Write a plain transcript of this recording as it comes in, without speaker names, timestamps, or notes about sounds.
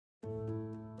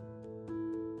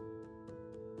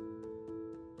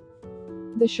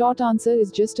The short answer is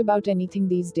just about anything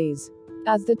these days.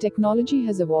 As the technology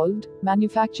has evolved,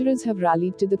 manufacturers have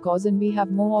rallied to the cause and we have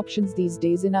more options these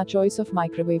days in our choice of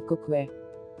microwave cookware.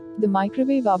 The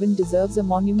microwave oven deserves a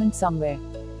monument somewhere.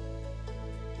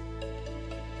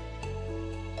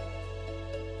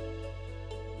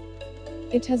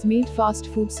 It has made fast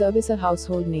food service a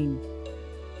household name.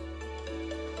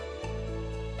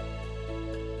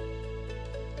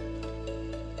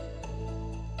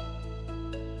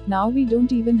 Now we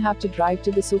don't even have to drive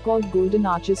to the so-called golden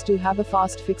arches to have a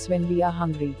fast fix when we are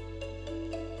hungry.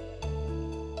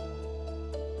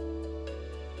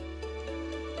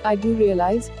 I do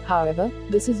realize, however,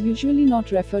 this is usually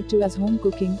not referred to as home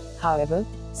cooking. However,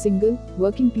 single,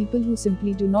 working people who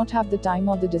simply do not have the time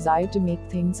or the desire to make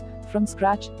things from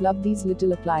scratch love these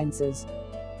little appliances.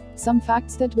 Some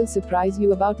facts that will surprise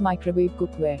you about microwave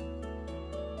cookware.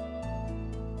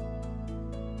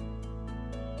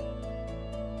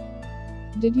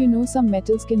 Did you know some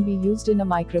metals can be used in a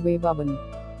microwave oven?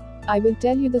 I will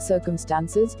tell you the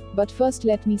circumstances, but first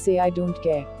let me say I don't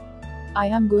care. I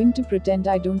am going to pretend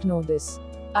I don't know this.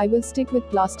 I will stick with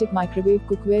plastic microwave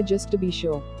cookware just to be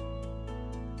sure.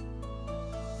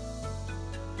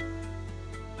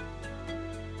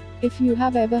 If you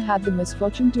have ever had the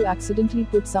misfortune to accidentally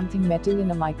put something metal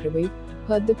in a microwave,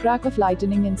 heard the crack of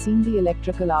lightning and seen the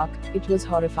electrical arc, it was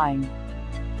horrifying.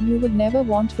 You would never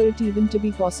want for it even to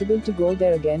be possible to go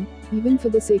there again, even for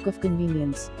the sake of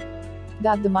convenience.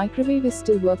 That the microwave is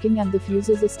still working and the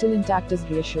fuses are still intact is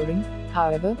reassuring.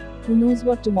 However, who knows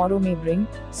what tomorrow may bring,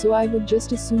 so I would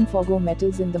just as soon forgo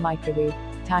metals in the microwave.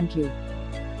 Thank you.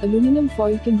 Aluminum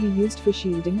foil can be used for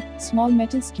shielding, small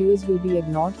metal skewers will be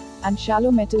ignored, and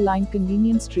shallow metal-lined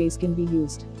convenience trays can be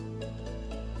used.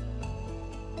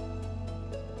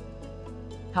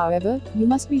 However, you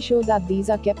must be sure that these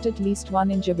are kept at least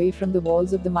 1 inch away from the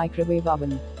walls of the microwave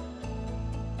oven.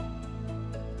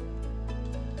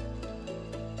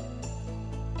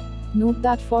 Note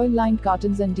that foil-lined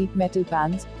cartons and deep metal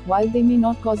pans, while they may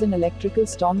not cause an electrical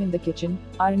storm in the kitchen,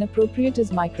 are inappropriate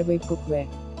as microwave cookware.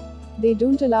 They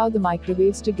don't allow the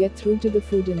microwaves to get through to the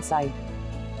food inside.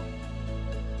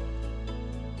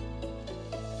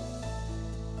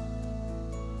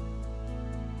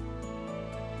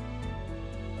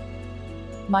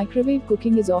 Microwave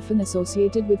cooking is often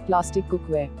associated with plastic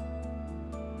cookware.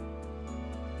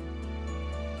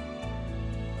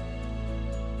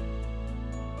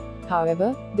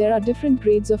 However, there are different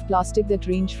grades of plastic that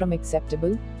range from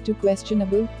acceptable, to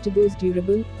questionable, to those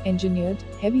durable, engineered,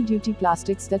 heavy-duty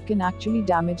plastics that can actually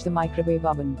damage the microwave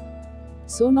oven.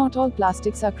 So not all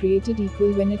plastics are created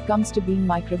equal when it comes to being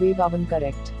microwave oven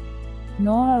correct.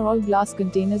 Nor are all glass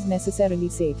containers necessarily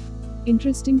safe.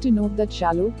 Interesting to note that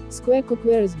shallow, square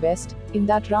cookware is best, in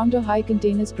that round or high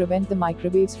containers prevent the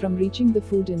microwaves from reaching the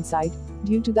food inside,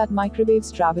 due to that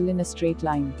microwaves travel in a straight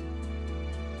line.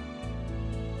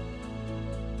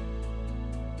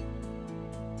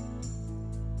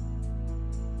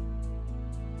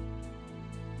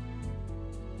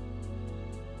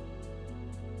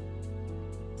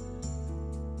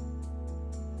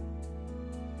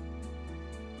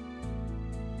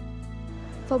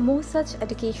 For more such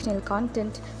educational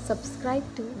content, subscribe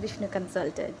to Vishnu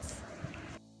Consultants.